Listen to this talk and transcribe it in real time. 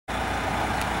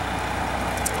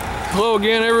Hello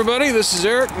again, everybody. This is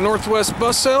Eric, Northwest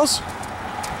Bus Sales,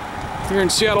 here in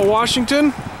Seattle,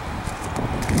 Washington.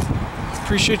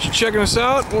 Appreciate you checking us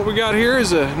out. What we got here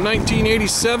is a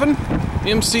 1987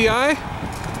 MCI,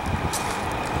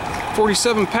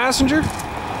 47 passenger.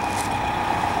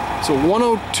 It's a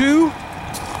 102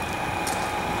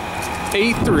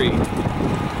 A3.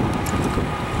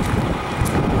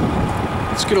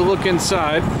 Let's get a look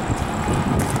inside.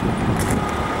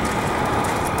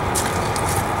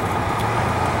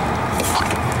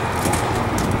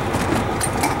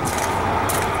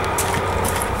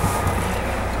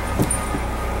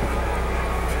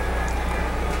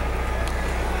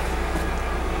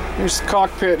 Here's the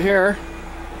cockpit here.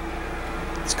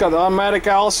 It's got the automatic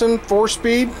Allison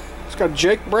 4-speed. It's got a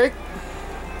Jake brake.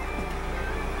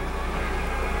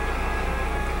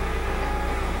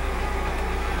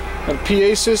 Got a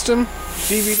PA system,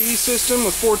 DVD system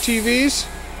with 4 TVs.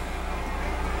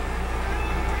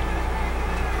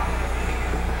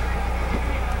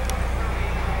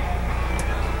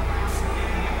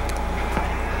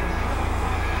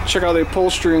 Check out the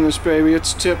upholstery in this baby.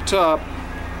 It's tip top.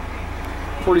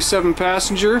 47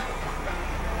 passenger.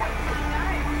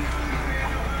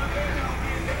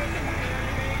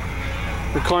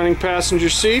 Reclining passenger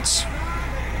seats.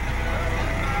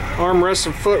 Armrests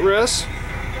and footrests.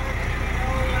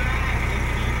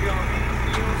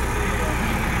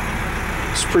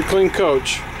 It's a pretty clean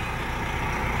coach.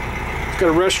 It's got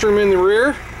a restroom in the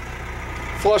rear.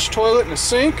 Flush toilet and a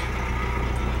sink.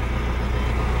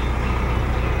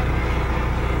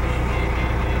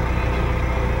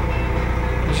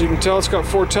 As you can tell, it's got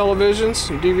 4 televisions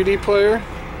and DVD player.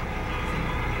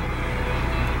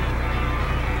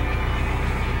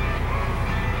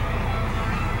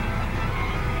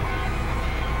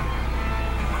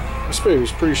 This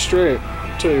baby's pretty straight,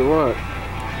 I'll tell you what.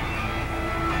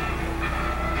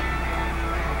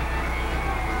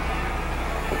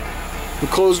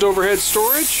 Enclosed overhead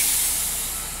storage.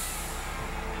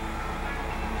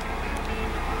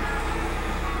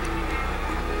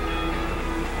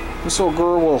 This old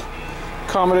girl will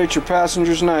accommodate your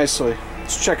passengers nicely.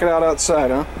 Let's check it out outside,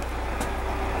 huh?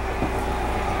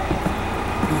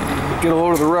 Get a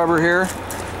load of the rubber here.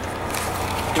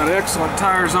 Got excellent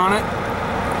tires on it.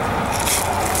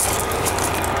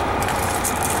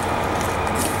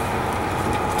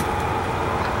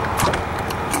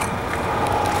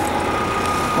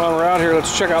 While we're out here,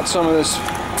 let's check out some of this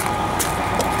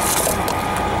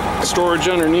storage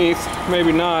underneath.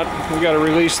 Maybe not. We got to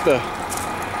release the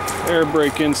air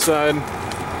brake inside.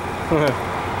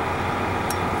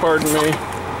 Pardon me.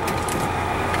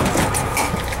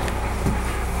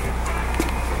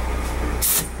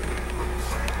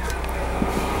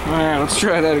 Alright, let's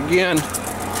try that again.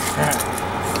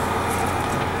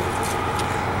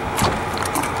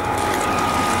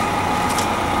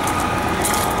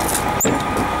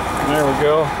 There we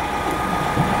go.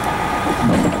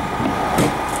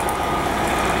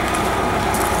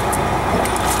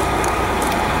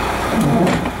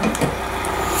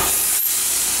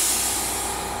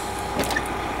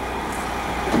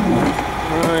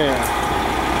 Oh yeah,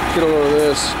 get a load of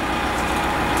this.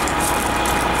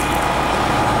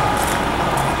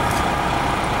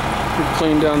 Pretty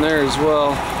clean down there as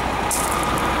well.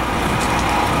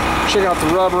 Check out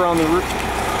the rubber on the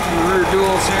rear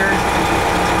duals here.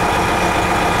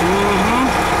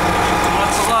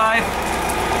 Lots of life.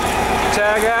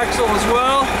 Tag axle as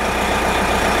well.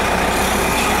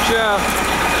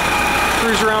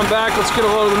 Cruise around back. Let's get a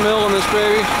load of the mill in this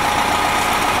baby.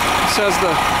 This has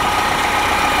the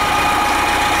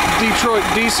Detroit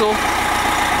diesel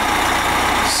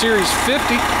Series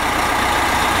 50.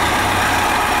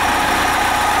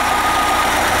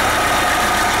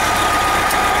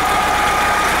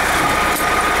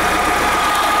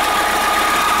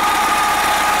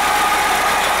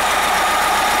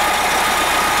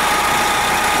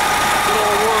 Good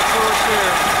old workhorse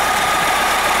here.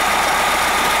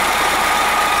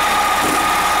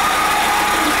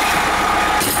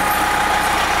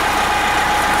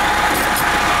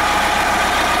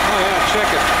 Check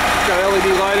it. It's got LED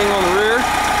lighting on the rear.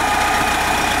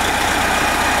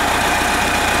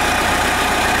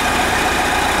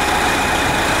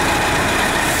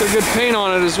 Got good paint on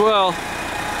it as well.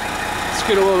 Let's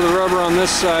get a load of the rubber on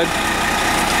this side.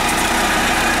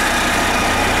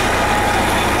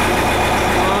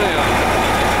 Oh yeah.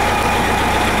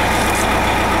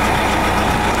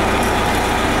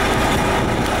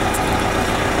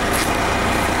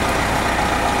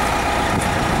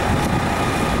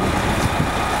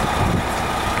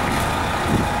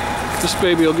 This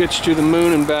baby will get you to the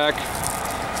moon and back.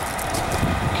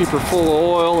 Keep her full of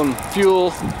oil and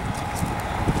fuel.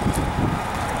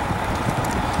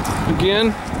 Again,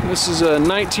 this is a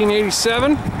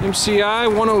 1987 MCI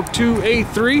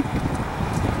 102A3.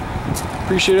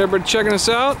 Appreciate everybody checking us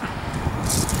out.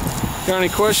 Got any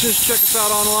questions, check us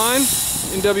out online,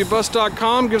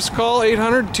 nwbus.com. Give us a call,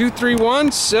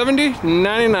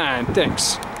 800-231-7099.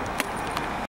 Thanks.